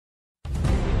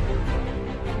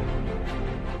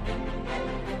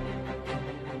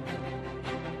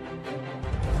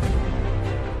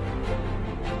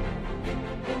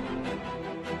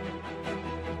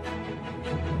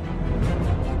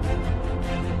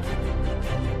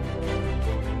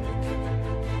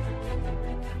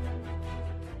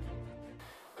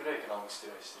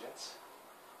Students.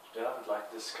 Today I would like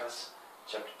to discuss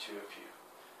Chapter 2 of you,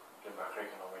 the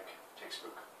macroeconomic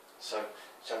textbook. So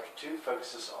Chapter 2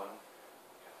 focuses on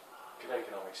good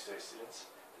economics today, students.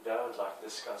 Today I would like to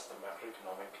discuss the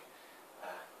macroeconomic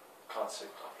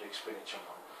concept of the expenditure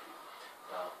model.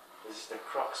 Now this is the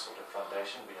crux or the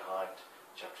foundation behind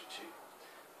Chapter 2,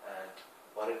 and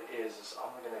what it is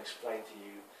I'm going to explain to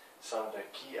you some of the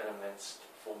key elements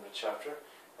that form the chapter,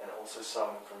 and also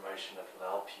some information that will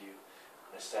help you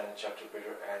understand the chapter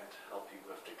better and help you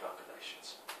with the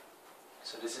calculations.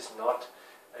 So this is not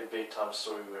a bedtime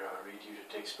story where I read you the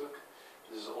textbook.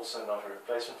 This is also not a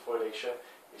replacement for a lecture.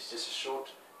 It's just a short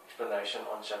explanation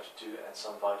on Chapter 2 and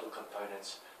some vital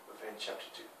components within Chapter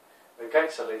 2.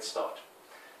 Okay, so let's start.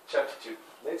 Chapter 2.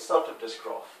 Let's start with this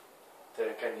graph,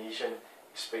 the Keynesian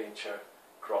expenditure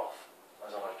graph,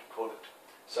 as I like to call it.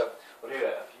 So what do you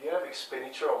have? You have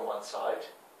expenditure on one side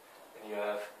and you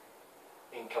have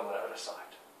income on the other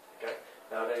side. Okay.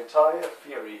 Now the entire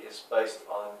theory is based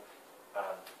on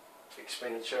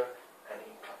expenditure and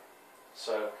income.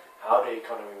 So how the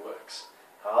economy works.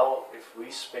 How if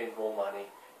we spend more money,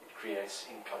 it creates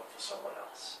income for someone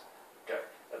else. Okay.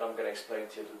 And I'm going to explain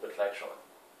to you a little bit later on.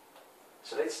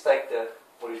 So let's take the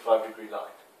 45-degree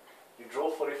line. You draw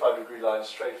a 45-degree line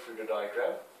straight through the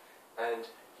diagram, and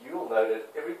you will know that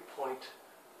every point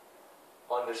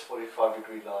on this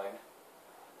 45-degree line,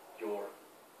 your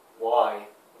Y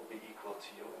will be equal to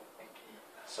your E.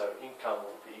 So income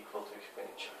will be equal to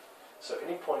expenditure. So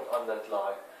any point on that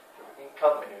line, your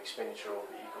income and your expenditure will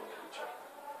be equal to each other.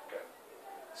 Okay.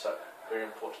 So very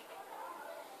important.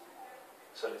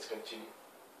 So let's continue.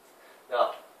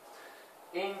 Now,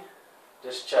 in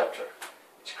this chapter,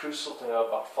 it's crucial to know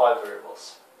about 5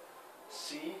 variables: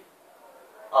 C,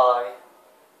 I,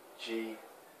 G,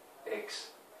 X,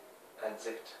 and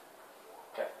Z.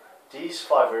 Okay. These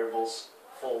 5 variables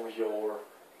form your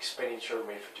expenditure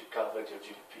method to calculate your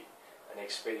GDP, an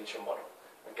expenditure model.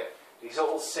 Okay, these are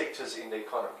all sectors in the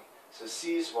economy. So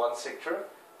C is one sector,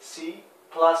 C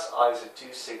plus I is a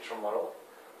 2-sector model,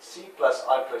 C plus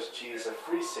I plus G is a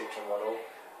 3-sector model,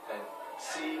 and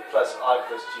C plus I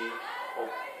plus G, or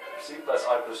C plus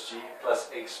I plus G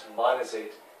plus X minus Z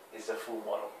is the full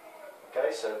model.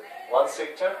 Okay, so 1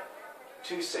 sector,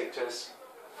 2 sectors,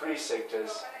 3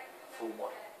 sectors, full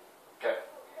model. Okay.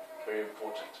 Very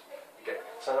important. Okay,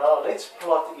 so now let's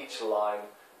plot each line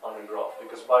on the graph,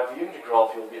 because by viewing the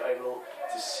graph you'll be able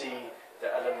to see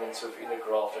the elements within the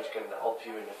graph that can help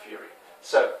you in the theory.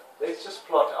 So let's just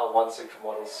plot our 1-sector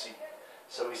model C.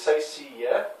 So we say C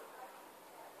here,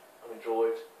 and we draw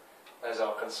it as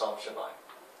our consumption line.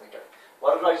 Okay,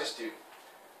 what did I just do?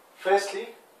 Firstly,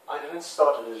 I didn't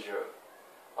start at a 0.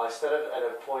 I started at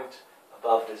a point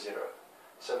above the 0.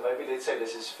 So maybe let's say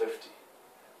this is 50.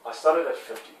 I started at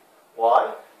 50.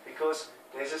 Why? Because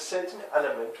there's a certain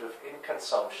element within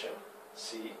consumption,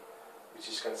 C, which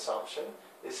is consumption.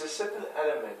 There's a certain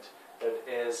element that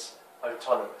is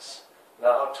autonomous.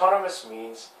 Now, autonomous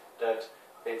means that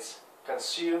it's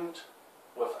consumed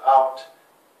without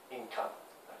income.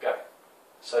 Okay,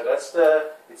 so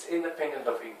it's independent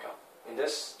of income. In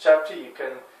this chapter, you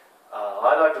can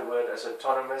highlight the word as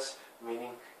autonomous,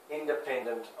 meaning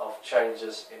independent of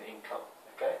changes in income.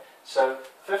 Okay, so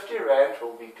 50 Rand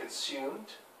will be consumed,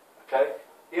 okay,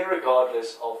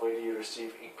 irregardless of whether you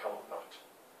receive income or not.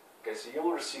 Okay, so you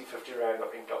will receive 50 Rand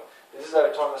of income. This is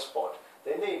the autonomous part.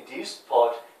 Then the induced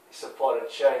part is the part that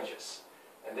changes.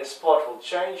 And this part will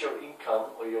change your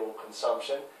income or your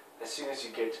consumption as soon as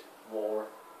you get more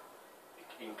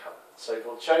income. So it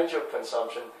will change your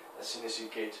consumption as soon as you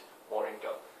get more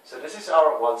income. So this is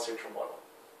our 1-sector model.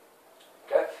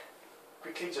 Okay,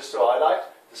 quickly just to highlight,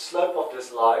 the slope of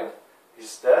this line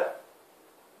is the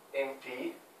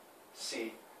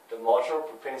MPC, the marginal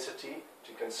propensity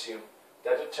to consume.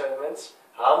 That determines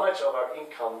how much of our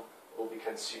income will be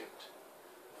consumed.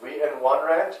 If we earn 1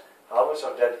 Rand, how much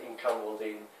of that income will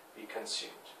then be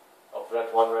consumed? Of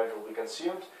that 1 Rand will be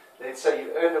consumed. Let's say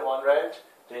you earn the 1 Rand,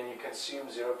 then you consume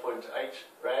 0.8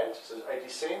 Rand, so 80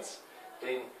 cents.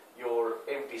 Then your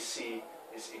MPC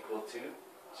is equal to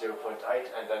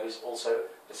 0.8, and that is also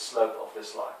the slope of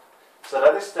this line. So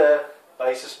that is the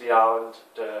basis behind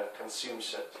the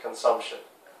consumption.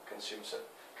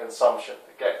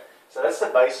 Okay, so that's the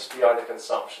basis behind the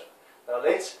consumption. Now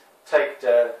let's take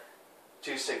the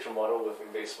 2-sector model with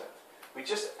investment. We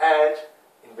just add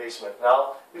investment.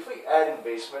 Now, if we add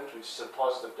investment, which is a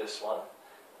positive this one,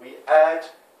 we add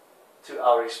to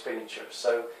our expenditure.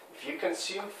 So if you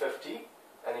consume 50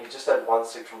 and you just had one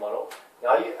sector model,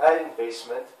 now you add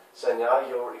investment, so now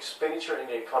your expenditure in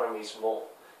the economy is more.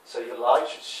 So your line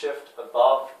should shift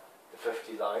above the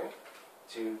 50 line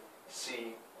to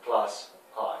C plus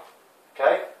I.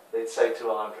 Okay? Let's say to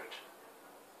 100.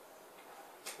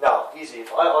 Now, easy.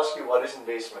 If I ask you what is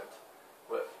investment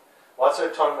with, what's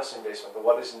autonomous investment, or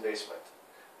what is investment?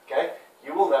 Okay?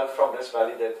 You will know from this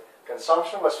value that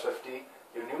consumption was 50,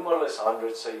 your new model is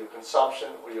 100, so your consumption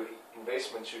or your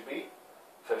investment should be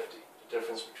 50. The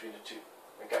difference between the two.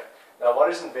 Okay? Now,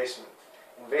 what is investment?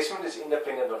 Investment is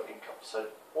independent of income, so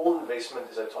all investment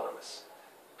is autonomous.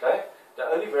 Okay? The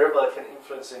only variable that can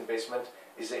influence the investment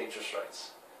is the interest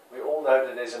rates. We all know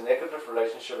that there's a negative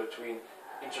relationship between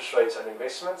interest rates and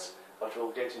investments, but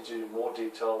we'll get into more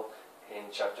detail in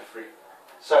chapter 3.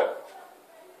 So,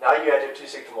 now you add your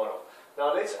two-sector model.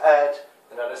 Now let's add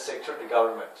another sector, the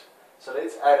government. So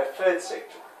let's add a third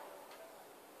sector.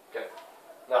 Okay.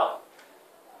 Now,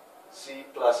 C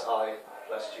plus I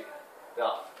plus G.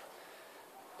 Now,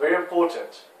 very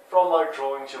important. From my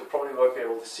drawings, you probably won't be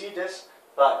able to see this,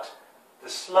 but the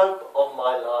slope of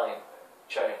my line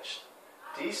changed.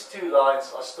 These two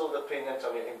lines are still dependent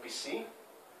on your MPC.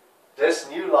 This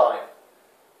new line,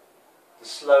 the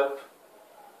slope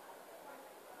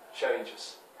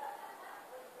changes.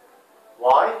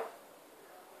 Why?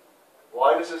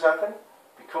 Why does this happen?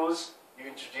 Because you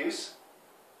introduce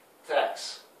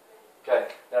tax. Okay,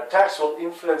 now tax will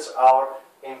influence our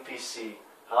MPC,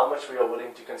 how much we are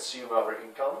willing to consume our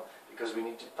income, because we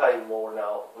need to pay more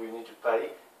now, we need to pay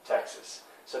taxes.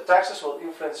 So taxes will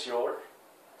influence your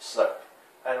slope,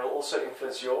 and will also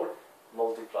influence your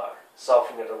multiplier,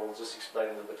 something that I will just explain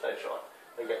a little bit later on.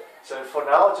 Okay, so for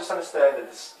now, just understand that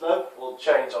the slope will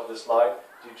change of this line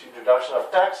due to introduction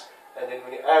of tax, and then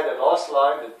when you add the last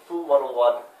line, the full model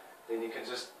one, then you can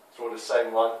just draw the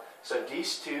same one. So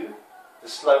these two, the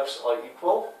slopes are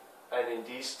equal, and in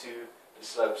these two, the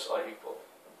slopes are equal.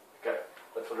 Okay,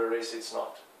 but for the rest, it's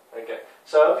not. Okay,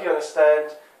 so I hope you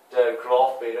understand the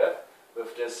graph better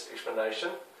with this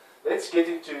explanation. Let's get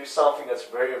into something that's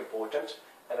very important,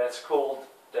 and that's called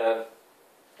the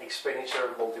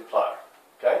expenditure multiplier.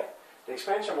 Okay, the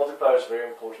expenditure multiplier is a very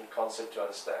important concept to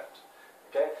understand.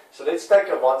 Okay, so let's take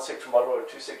a one-sector model or a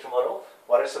two-sector model.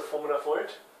 What is the formula for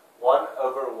it? 1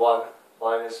 over 1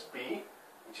 minus B,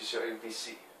 which is your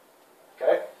MPC.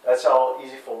 Okay, that's our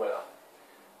easy formula.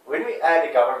 When we add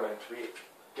a government, we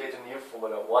get a new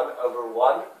formula, 1 over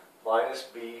 1 minus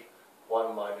B,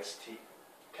 1 minus T.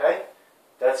 Okay,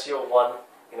 that's your one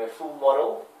in a full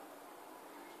model,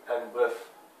 and with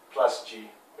plus G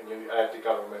when you add the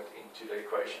government into the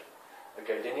equation.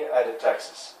 Okay, then you add the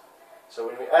taxes. So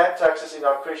when we add taxes in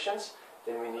our questions,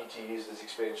 then we need to use this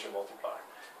expenditure multiplier.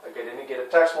 Okay, then you get a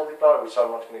tax multiplier, which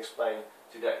I'm not going to explain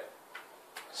today.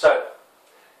 So,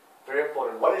 very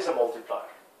important, what is a multiplier?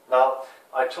 Now,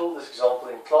 I told this example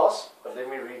in class, but let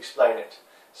me re-explain it.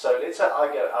 So let's say I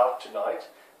go out tonight,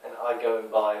 and I go and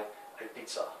buy a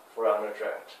pizza for 100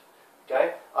 Rand.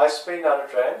 Okay, I spend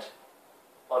 100 Rand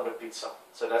on the pizza,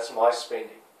 so that's my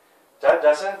spending. That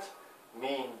doesn't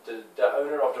mean the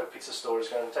owner of the pizza store is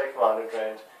going to take my 100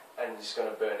 Rand and he's going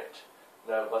to burn it.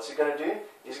 No, what's he going to do?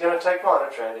 He's going to take my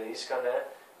 100 Rand and he's going to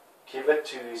give it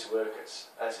to his workers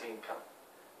as income.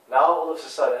 Now all of a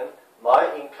sudden,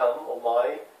 my income or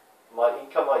my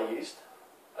income I used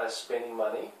as spending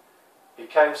money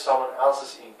became someone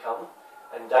else's income,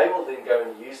 and they will then go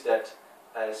and use that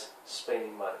as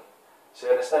spending money. So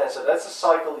you understand? So that's a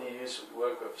cycle you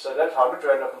work with. So that 100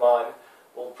 Rand of mine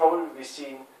will probably be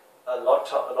seen a lot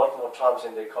more times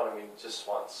in the economy, just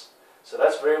once. So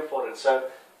that's very important. So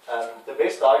the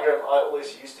best diagram I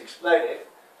always use to explain it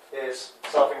is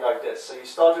something like this. So you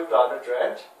start with the 100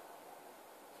 Rand,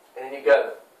 and then you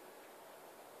go.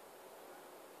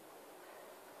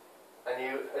 And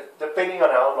you, depending on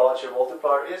how large your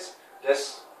multiplier is,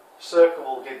 this circle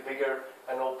will get bigger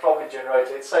and will probably generate,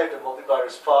 let's say the multiplier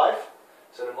is 5.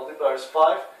 So the multiplier is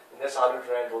 5, and this 100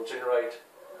 Rand will generate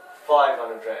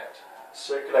 500 Rand.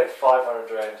 Circulate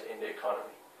 500 Rand in the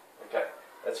economy. Okay,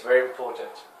 that's very important.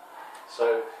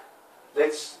 So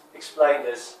let's explain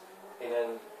this in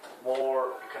a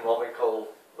more economical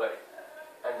way.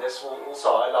 And this will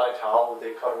also highlight how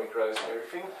the economy grows and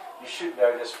everything. You should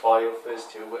know this by your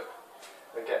first year work.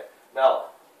 Okay, now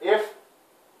if,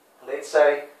 let's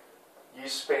say, I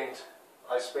spend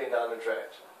 100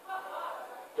 Rand.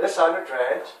 This 100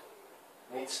 Rand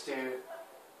needs to,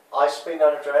 I spend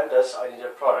 100 Rand, thus I need a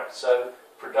product. So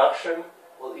production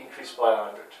will increase by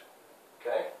 100.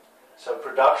 Okay? So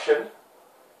production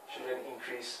should then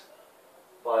increase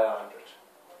by 100.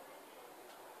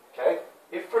 Okay?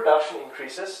 If production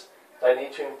increases, they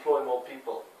need to employ more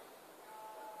people.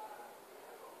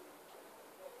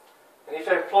 And if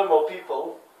they employ more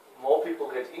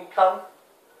people get income,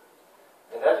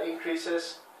 and that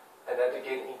increases, and that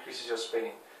again increases your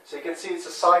spending. So you can see it's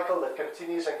a cycle that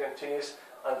continues and continues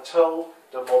until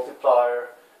the multiplier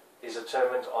is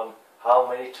determined on how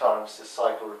many times the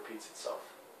cycle repeats itself.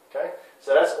 Okay?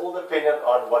 So that's all dependent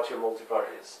on what your multiplier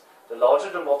is. The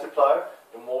larger the multiplier,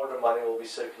 the more the money will be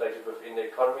circulated within the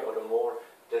economy, or the more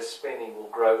the spending will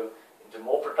grow into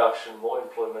more production, more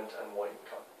employment, and more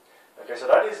income. Okay, so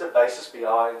that is the basis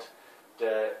behind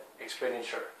the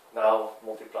expenditure, now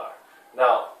multiplier.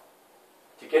 Now,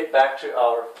 to get back to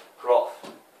our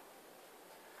graph,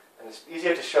 and it's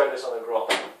easier to show this on a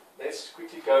graph. Let's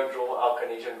quickly go and draw our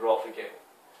Cartesian graph again.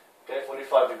 Okay,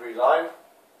 45-degree line,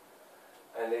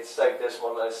 and let's take this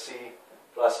model as C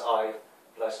plus I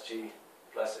plus G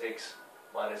plus X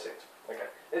minus Z. Okay,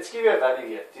 let's give you a value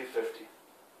here, 250.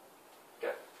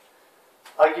 Okay,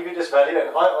 I give you this value and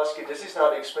I ask you, this is now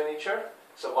the expenditure,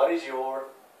 so what is your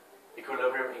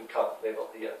equilibrium income level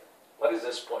here? What is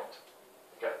this point?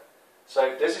 Okay,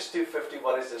 so this is 250,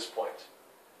 what is this point?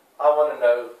 I want to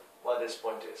know what this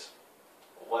point is,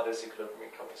 what this equilibrium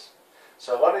income is.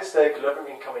 So what is the equilibrium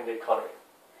income in the economy?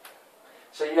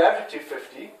 So you have the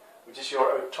 250, which is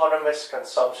your autonomous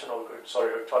consumption, or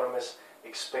autonomous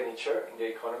expenditure in the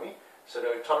economy. So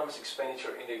the autonomous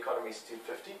expenditure in the economy is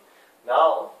 250.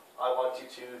 Now I want you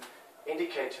to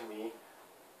indicate to me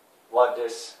what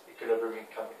this equilibrium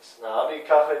income is. Now how do you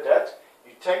calculate that?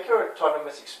 You take your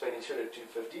autonomous expenditure at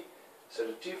 250, so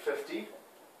the 250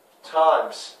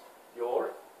 times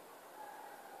your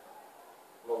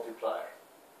multiplier.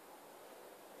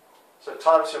 So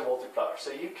times your multiplier.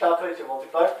 So you calculate your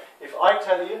multiplier. If I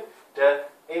tell you the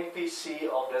MPC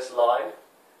of this line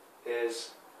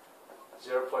is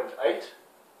 0.8,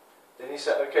 then you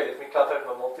say, okay, let me calculate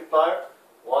my multiplier.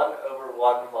 1 over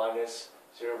 1 minus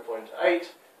 0.8,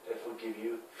 that will give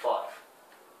you 5.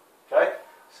 Okay?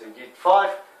 So you get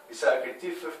 5, you say, okay,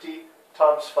 250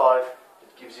 times 5,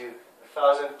 it gives you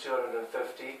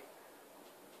 1,250.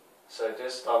 So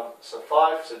this times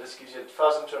 5, so this gives you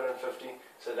 1,250,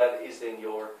 so that is then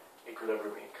your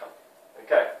equilibrium income.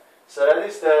 Okay, so that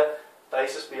is the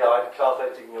basis behind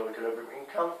calculating your equilibrium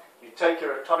income. You take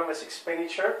your autonomous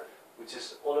expenditure, which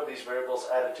is all of these variables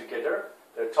added together,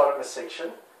 the autonomous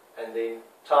section, and then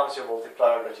times your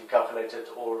multiplier that you calculated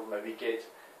or maybe get,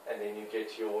 and then you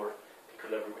get your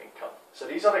equilibrium income. So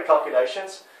these are the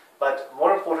calculations, but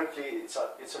more importantly,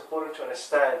 it's important to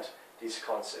understand these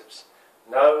concepts.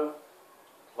 Know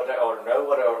what they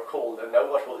are called, and know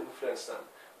what will influence them.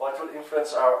 What will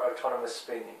influence our autonomous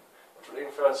spending? What will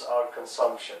influence our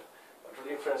consumption? What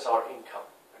will influence our income?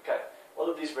 Okay, all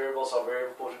of these variables are very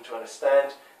important to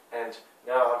understand and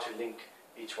know how to link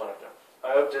each one of them.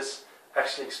 I hope this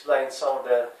actually explains some of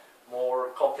the more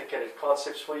complicated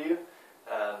concepts for you.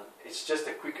 It's just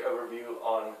a quick overview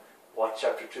on what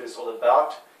Chapter 2 is all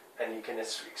about, and you can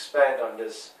expand on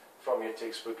this from your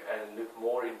textbook and look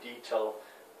more in detail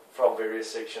from various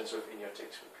sections within your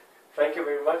textbook. Thank you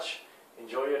very much.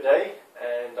 Enjoy your day,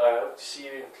 and I hope to see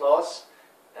you in class.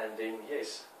 And then,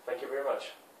 yes, thank you very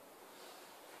much.